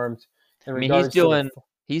performed. He's doing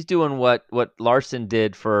what Larson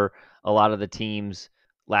did for a lot of the teams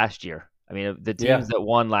last year. I mean, the teams that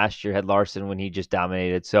won last year had Larson when he just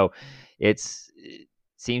dominated. So it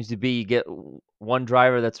seems to be, you get one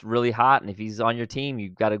driver that's really hot, and if he's on your team,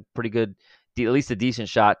 you've got a pretty good, at least a decent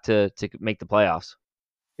shot to make the playoffs.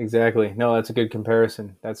 Exactly. No, that's a good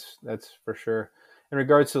comparison. That's for sure. In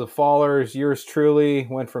regards to the fallers, yours truly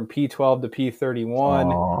went from P12 to P31.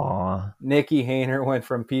 Aww. Nikki Hayner went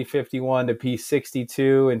from P51 to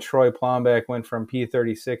P62, and Troy Plombeck went from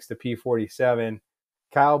P36 to P47.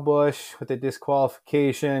 Kyle Busch with the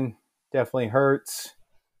disqualification definitely hurts.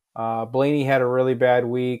 Blaney had a really bad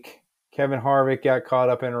week. Kevin Harvick got caught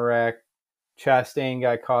up in a wreck. Chastain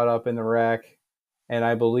got caught up in the wreck. And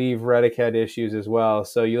I believe Reddick had issues as well.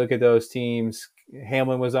 So you look at those teams.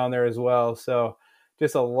 Hamlin was on there as well. So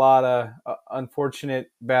just a lot of unfortunate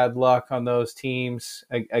bad luck on those teams.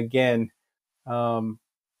 Again,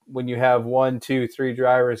 when you have 1, 2, 3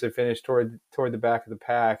 drivers that finish toward the back of the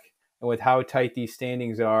pack, and with how tight these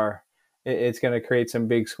standings are, it's going to create some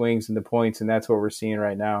big swings in the points, and that's what we're seeing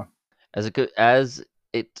right now. As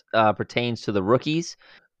it pertains to the rookies,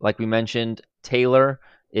 like we mentioned, Taylor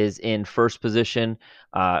is in first position,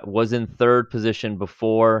 was in third position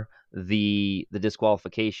before the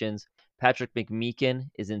disqualifications. Patrick McMeekin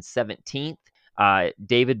is in 17th.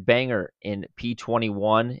 David Banger in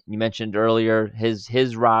P21. You mentioned earlier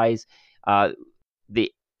his rise.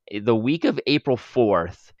 The week of April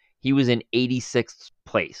 4th, he was in 86th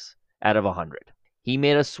place out of 100. He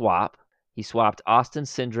made a swap. He swapped Austin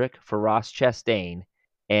Cindric for Ross Chastain,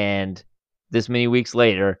 and this many weeks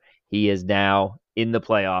later, he is now in the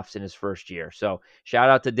playoffs in his first year. So shout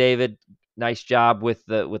out to David. Nice job with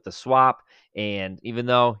the swap. And even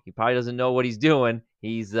though he probably doesn't know what he's doing,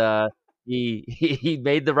 he's he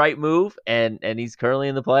made the right move, and he's currently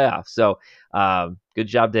in the playoffs. So good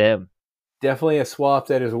job to him. Definitely a swap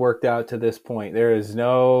that has worked out to this point. There is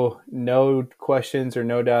no questions or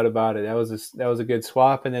no doubt about it. That was a good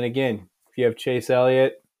swap. And then again, if you have Chase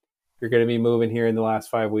Elliott, you're going to be moving here in the last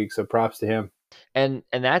 5 weeks. So props to him. And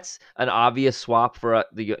that's an obvious swap for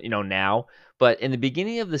now. But in the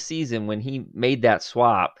beginning of the season, when he made that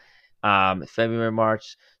swap, February,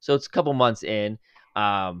 March, so it's a couple months in.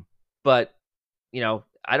 But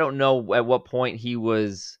I don't know at what point he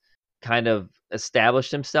was kind of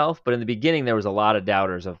established himself, but in the beginning there was a lot of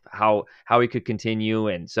doubters of how he could continue,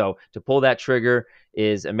 and so to pull that trigger,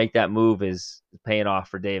 and make that move is paying off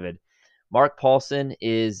for David. Mark Paulson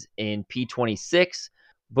is in P26,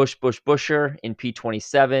 Busher in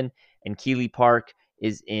P27, and Keeley Park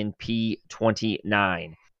is in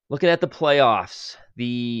P29. Looking at the playoffs,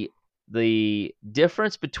 the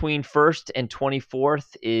difference between first and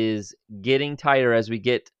 24th is getting tighter as we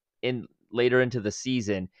get in later into the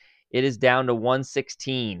season. It is down to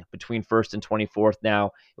 116 between first and 24th now.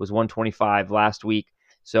 It was 125 last week.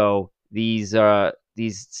 So these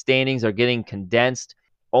standings are getting condensed.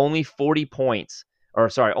 Only 50 points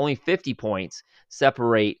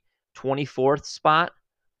separate 24th spot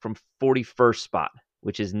from 41st spot,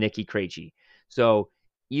 which is Nikki Krejci. So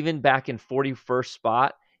even back in 41st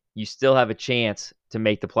spot, you still have a chance to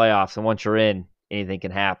make the playoffs. And once you're in, anything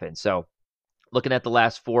can happen. So looking at the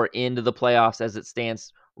last four into the playoffs as it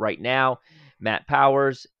stands right now, Matt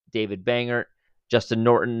Powers, David Bangert, Justin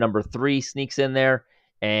Norton, number 3, sneaks in there,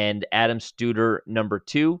 and Adam Studer, number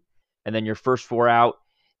 2. And then your first four out,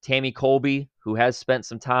 Tammy Colby, who has spent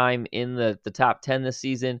some time in the top 10 this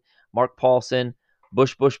season, Mark Paulson,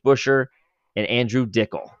 Busher, and Andrew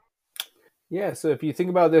Dickel. Yeah, so if you think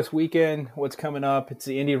about this weekend, what's coming up, it's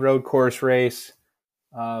the Indy Road Course race.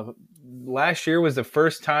 Last year was the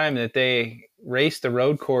first time that they raced the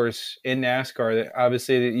road course in NASCAR.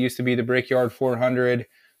 Obviously, it used to be the Brickyard 400.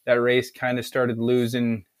 That race kind of started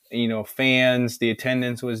losing, fans. The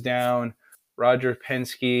attendance was down. Roger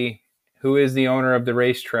Penske, who is the owner of the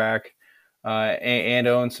racetrack and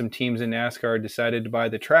owns some teams in NASCAR, decided to buy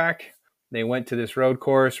the track. They went to this road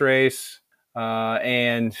course race,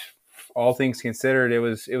 and all things considered, it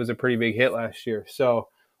was a pretty big hit last year. So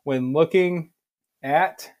when looking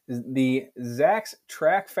at the Zach's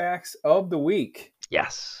Track Facts of the week.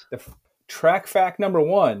 Yes. The track fact number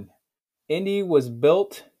 1, Indy was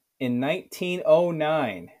built in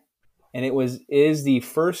 1909, and it is the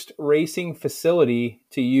first racing facility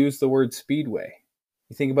to use the word speedway.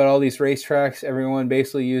 You think about all these racetracks, everyone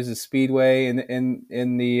basically uses speedway in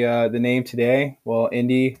the name today. Well,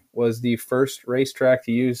 Indy was the first racetrack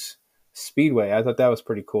to use speedway. I thought that was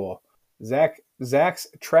pretty cool. Zach's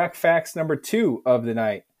track facts number 2 of the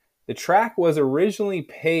night. The track was originally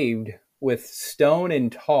paved with stone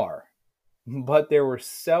and tar, but there were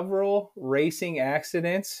several racing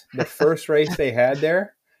accidents the first race they had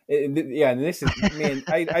there. This is, man,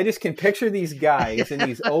 I just can picture these guys in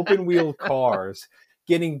these open-wheeled cars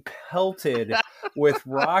getting pelted with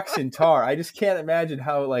rocks and tar. I just can't imagine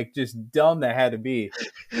how, just dumb that had to be.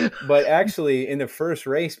 But actually, in the first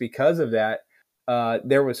race, because of that,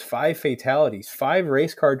 there was 5 fatalities. 5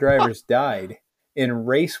 race car drivers died in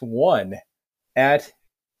race 1 at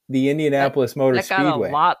the Indianapolis Motor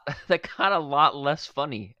Speedway. That got a lot less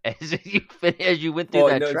funny as you went through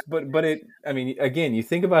that track. But again, you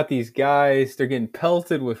think about these guys, they're getting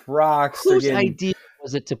pelted with rocks. Whose idea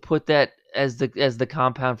was it to put that as the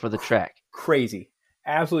compound for the track? Crazy.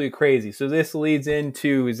 Absolutely crazy. So this leads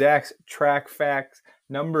into Zach's track facts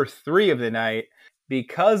number 3 of the night.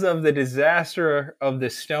 Because of the disaster of the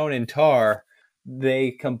stone and tar,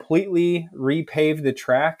 they completely repaved the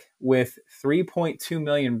track with 3.2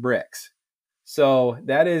 million bricks. So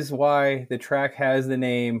that is why the track has the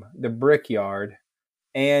name the Brickyard.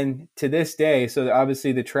 And to this day, so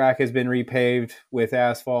obviously the track has been repaved with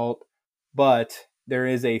asphalt, but there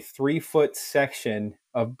is a 3-foot section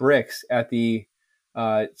of bricks at the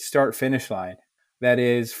start-finish line that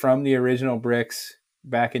is from the original bricks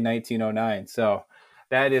back in 1909. So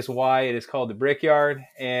that is why it is called the Brickyard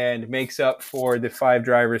and makes up for the 5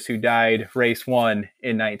 drivers who died race 1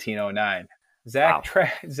 in 1909.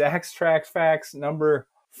 Zach's track facts number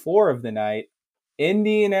 4 of the night.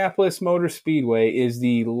 Indianapolis Motor Speedway is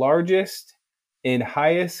the largest and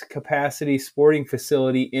highest capacity sporting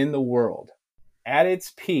facility in the world. At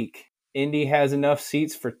its peak, Indy has enough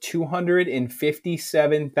seats for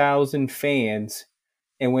 257,000 fans.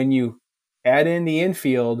 And when you add in the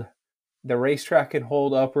infield, the racetrack can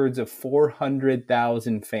hold upwards of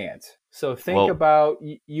 400,000 fans. So think about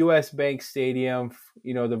U.S. Bank Stadium,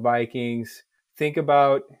 the Vikings. Think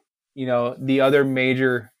about, the other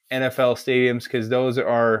major NFL stadiums, because those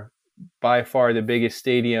are by far the biggest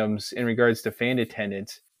stadiums in regards to fan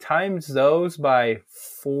attendance. Times those by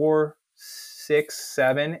 4, 6,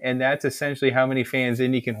 7, and that's essentially how many fans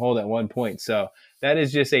Indy can hold at one point. So that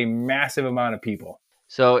is just a massive amount of people.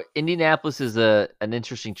 So Indianapolis is an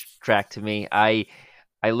interesting track to me. I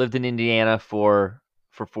lived in Indiana for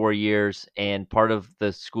 4 years, and part of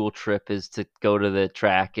the school trip is to go to the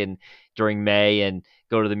track and during May and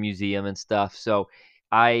go to the museum and stuff. So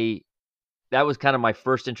that was kind of my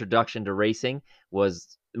first introduction to racing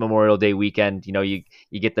was Memorial Day weekend. You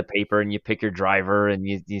get the paper and you pick your driver and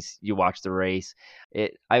you watch the race. I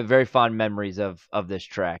have very fond memories of this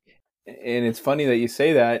track. And it's funny that you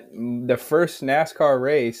say that. The first NASCAR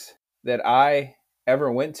race that I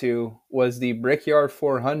ever went to was the Brickyard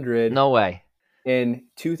 400 No way. in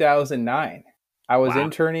 2009. I was Wow.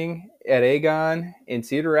 interning at Aegon in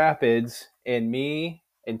Cedar Rapids, and me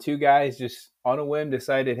and two guys just on a whim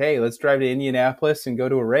decided, hey, let's drive to Indianapolis and go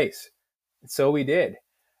to a race. So we did.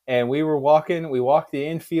 And we walked the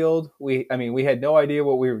infield. We had no idea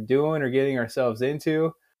what we were doing or getting ourselves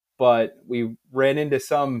into, but we ran into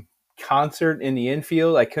some concert in the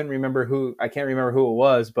infield. I can't remember who it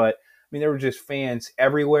was, but there were just fans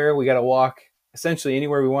everywhere. We got to walk essentially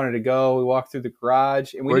anywhere we wanted to go. We walked through the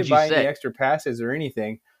garage, and we Where'd didn't you buy any sit? extra passes or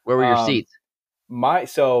anything. Where were your seats?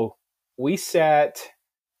 So we sat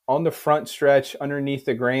on the front stretch underneath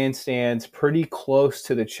the grandstands, pretty close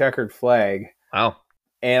to the checkered flag. Wow.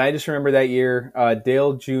 And I just remember that year,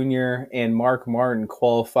 Dale Jr. and Mark Martin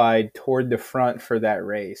qualified toward the front for that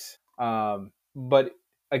race. But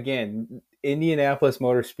again, Indianapolis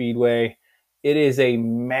Motor Speedway, it is a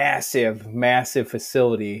massive, massive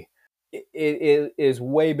facility. It is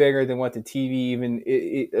way bigger than what the TV even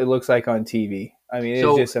it looks like on TV.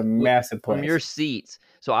 It's just a massive place. From your seats,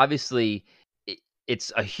 so obviously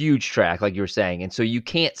it's a huge track, like you were saying, and so you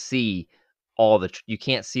can't see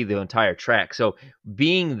the entire track. So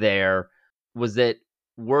being there, was it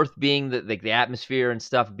worth being the atmosphere and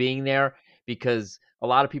stuff being there? Because a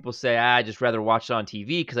lot of people say, I'd just rather watch it on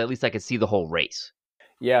TV because at least I could see the whole race.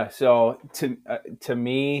 Yeah. So to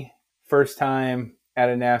me, first time at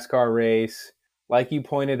a NASCAR race, like you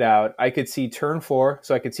pointed out, I could see turn 4,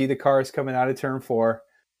 so I could see the cars coming out of turn 4.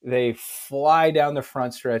 They fly down the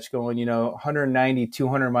front stretch going, 190,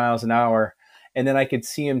 200 miles an hour. And then I could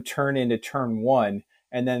see them turn into turn 1.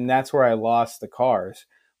 And then that's where I lost the cars.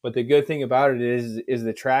 But the good thing about it is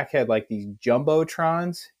the track had like these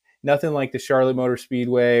jumbotrons, nothing like the Charlotte Motor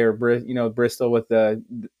Speedway or Bristol with the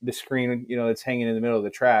screen that's hanging in the middle of the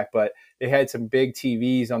track. But they had some big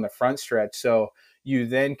TVs on the front stretch, so you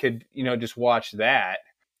then could just watch that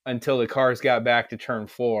until the cars got back to turn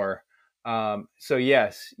 4. So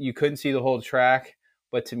yes, you couldn't see the whole track,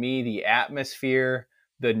 but to me, the atmosphere,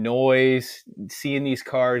 the noise, seeing these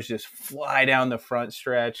cars just fly down the front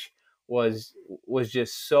stretch was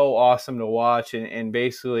just so awesome to watch, and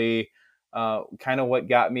basically kind of what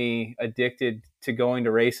got me addicted to going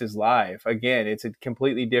to races live. Again, it's a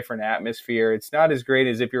completely different atmosphere. It's not as great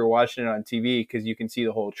as if you're watching it on TV because you can see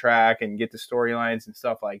the whole track and get the storylines and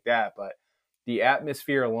stuff like that. But the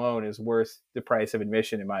atmosphere alone is worth the price of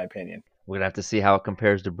admission, in my opinion. We're gonna have to see how it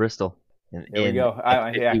compares to Bristol. There we go.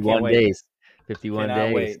 51 days. 51 Cannot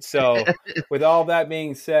days. wait. So, with all that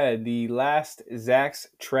being said, the last Zach's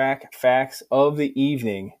track facts of the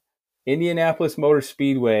evening: Indianapolis Motor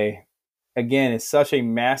Speedway. Again, it's such a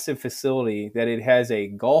massive facility that it has a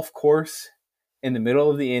golf course in the middle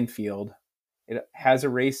of the infield. It has a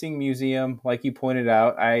racing museum, like you pointed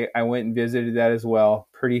out. I went and visited that as well.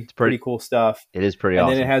 Pretty cool stuff. It is pretty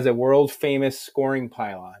awesome. And then it has a world famous scoring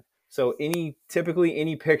pylon. So typically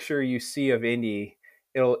any picture you see of Indy,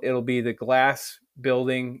 it'll be the glass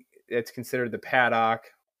building that's considered the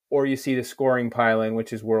paddock, or you see the scoring pylon,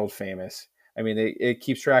 which is world famous. It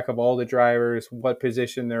keeps track of all the drivers, what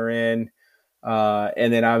position they're in.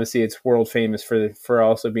 And then obviously it's world famous for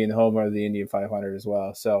also being the home of the Indy 500 as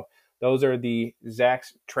well. So those are the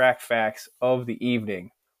Zach's track facts of the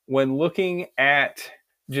evening. When looking at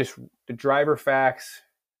just the driver facts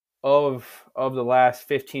of the last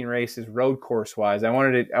 15 races, road course wise, I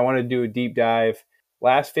wanted to do a deep dive.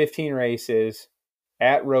 Last 15 races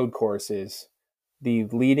at road courses, the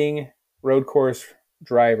leading road course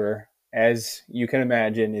driver, as you can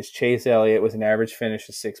imagine, is Chase Elliott with an average finish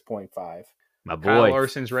of 6.5. My boy. Kyle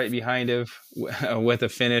Larson's right behind him with a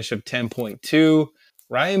finish of 10.2.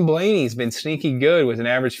 Ryan Blaney's been sneaky good with an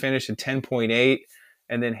average finish of 10.8.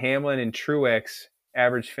 And then Hamlin and Truex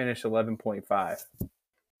average finish 11.5.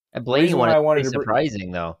 And Blaney one is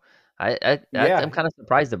surprising, though. I'm kind of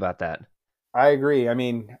surprised about that. I agree.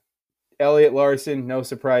 Elliott, Larson, no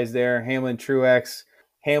surprise there. Hamlin, Truex.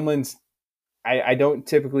 Hamlin's, I don't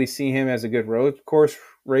typically see him as a good road course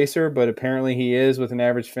racer, but apparently he is with an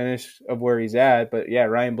average finish of where he's at. But yeah,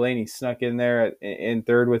 Ryan Blaney snuck in there in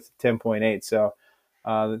third with 10.8. So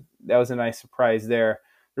that was a nice surprise there.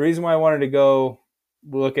 The reason why I wanted to go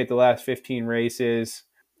look at the last 15 races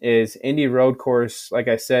is Indy road course. Like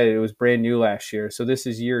I said, it was brand new last year. So this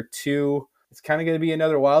is year 2. It's kind of going to be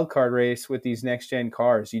another wild card race with these next gen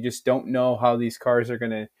cars. You just don't know how these cars are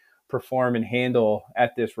going to perform and handle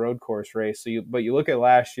at this road course race. But you look at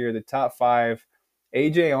last year, the top 5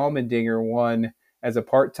 AJ Allmendinger won as a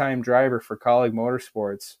part-time driver for Colleague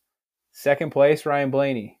Motorsports. Second place, Ryan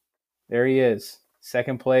Blaney. There he is.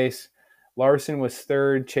 Second place. Larson was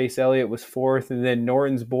third. Chase Elliott was fourth. And then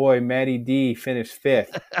Norton's boy, Matty D, finished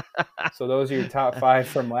fifth. So those are your top 5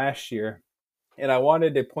 from last year. And I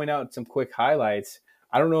wanted to point out some quick highlights.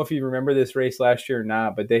 I don't know if you remember this race last year or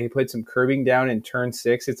not, but they put some curbing down in turn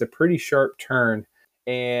 6. It's a pretty sharp turn.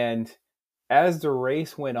 And as the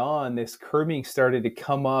race went on, this curbing started to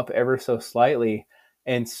come up ever so slightly.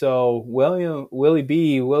 And so Willie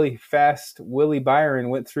Byron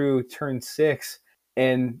went through turn 6,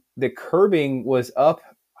 and the curbing was up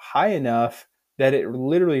high enough that it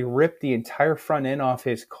literally ripped the entire front end off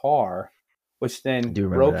his car, which then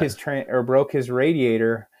broke his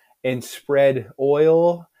radiator and spread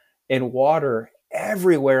oil and water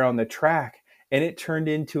everywhere on the track. And it turned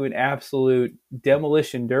into an absolute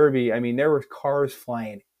demolition derby. I mean, there were cars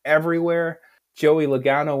flying everywhere. Joey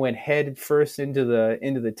Logano went head first into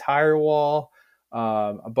the tire wall.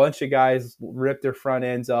 A bunch of guys ripped their front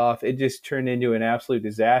ends off. It just turned into an absolute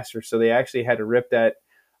disaster. So they actually had to rip that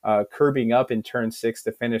curbing up in turn 6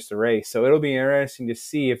 to finish the race. So it'll be interesting to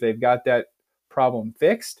see if they've got that problem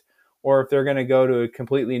fixed, or if they're going to go to a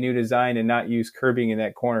completely new design and not use curbing in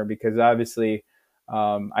that corner, because obviously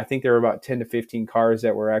I think there were about 10 to 15 cars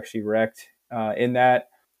that were actually wrecked in that.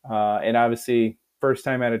 And obviously, first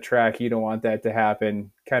time at a track, you don't want that to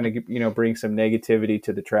happen, kind of, bring some negativity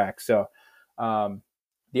to the track. So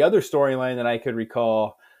the other storyline that I could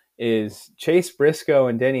recall is Chase Briscoe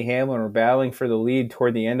and Denny Hamlin were battling for the lead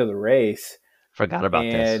toward the end of the race. Forgot about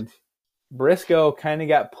this. And Briscoe kind of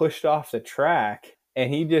got pushed off the track,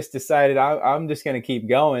 and he just decided, I'm just going to keep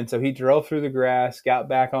going. So he drove through the grass, got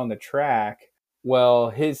back on the track. Well,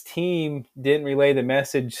 his team didn't relay the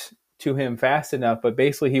message to him fast enough, but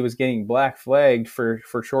basically he was getting black flagged for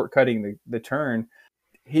shortcutting the turn.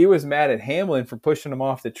 He was mad at Hamlin for pushing him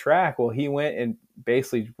off the track. Well, he went and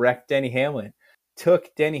basically wrecked Denny Hamlin,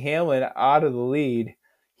 took Denny Hamlin out of the lead.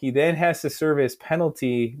 He then has to serve his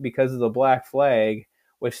penalty because of the black flag,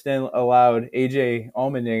 which then allowed AJ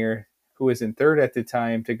Allmendinger, who was in third at the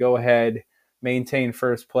time, to go ahead, maintain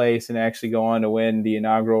first place, and actually go on to win the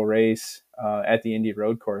inaugural race at the Indy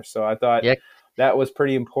Road Course. So I thought that was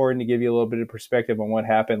pretty important to give you a little bit of perspective on what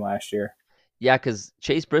happened last year. Yeah, because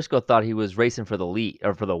Chase Briscoe thought he was racing for the lead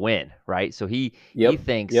or for the win, right? So he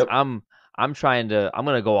thinks I'm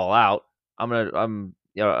gonna go all out. I'm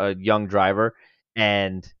a young driver,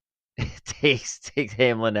 and takes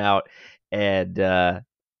Hamlin out and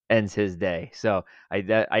ends his day. So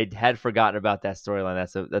I had forgotten about that storyline.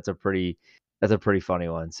 That's a pretty funny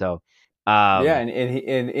one. So and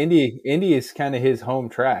Indy is kind of his home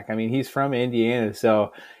track. I mean, he's from Indiana,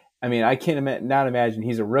 so I mean, I can't not imagine.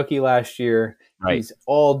 He's a rookie last year. Right. He's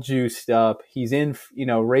all juiced up. He's in,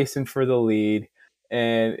 racing for the lead.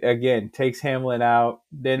 And again, takes Hamlin out,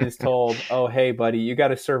 then is told, oh, hey, buddy, you got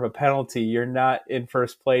to serve a penalty. You're not in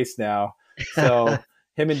first place now. So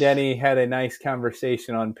him and Denny had a nice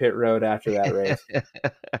conversation on pit road after that race.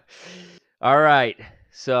 All right.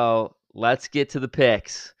 So let's get to the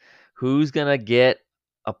picks. Who's going to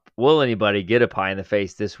will anybody get a pie in the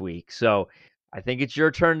face this week? So I think it's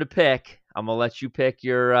your turn to pick. I'm going to let you pick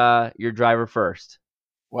your driver first.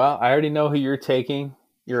 Well, I already know who you're taking.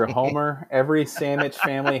 You're a homer. Every Sandwich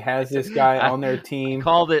family has this guy on their team.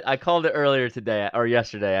 I called it earlier today or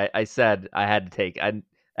yesterday. I said I had to take. I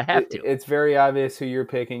have to. It's very obvious who you're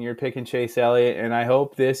picking. You're picking Chase Elliott, and I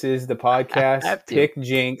hope this is the podcast Pick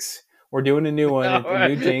Jinx. We're doing a new one. A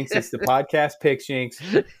new Jinx. It's the podcast Pick Jinx.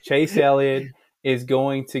 Chase Elliott is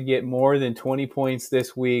going to get more than 20 points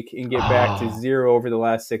this week and get back to 0 over the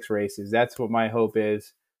last 6 races. That's what my hope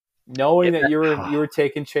is. Knowing that you were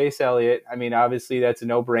taking Chase Elliott, I mean, obviously that's a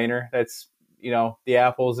no-brainer. That's, the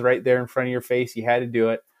apple's right there in front of your face. You had to do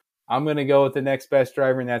it. I'm going to go with the next best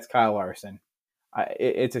driver, and that's Kyle Larson.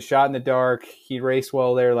 It's a shot in the dark. He raced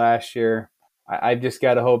well there last year. I've just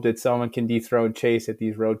got to hope that someone can dethrone Chase at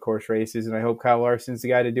these road course races, and I hope Kyle Larson's the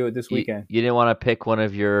guy to do it this weekend. You didn't want to pick one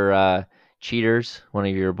of your cheaters, one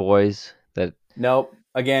of your boys? Nope.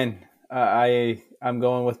 Again, I'm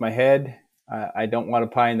going with my head. I don't want a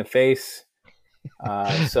pie in the face.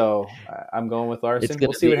 So I'm going with Larson.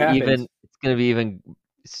 We'll see what happens. It's going to be even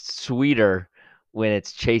sweeter when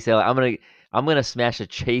it's Chase Elliott. I'm gonna smash a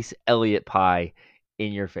Chase Elliott pie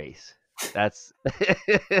in your face. That's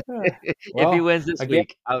if he wins this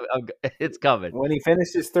week, it's coming. When he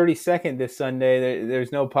finishes 32nd this Sunday,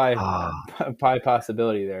 there's no pie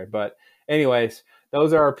possibility there. But anyways,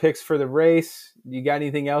 those are our picks for the race. You got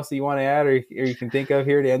anything else that you want to add or you can think of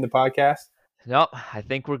here to end the podcast? No, I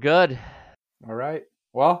think we're good. All right.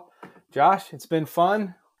 Well, Josh, it's been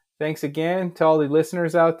fun. Thanks again to all the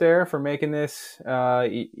listeners out there for making this,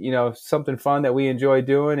 something fun that we enjoy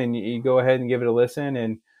doing. And you go ahead and give it a listen.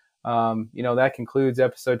 And, that concludes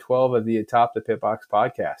episode 12 of the Atop the Pitbox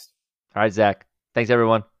podcast. All right, Zach. Thanks,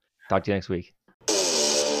 everyone. Talk to you next week.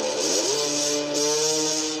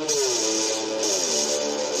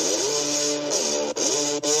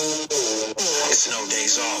 It's no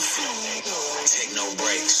days off. Take no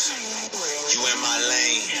breaks. You in my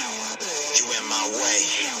lane. You in my way.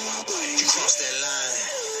 You cross that line.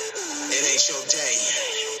 It ain't your day.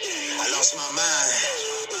 I lost my mind.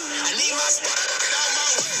 I need my spot.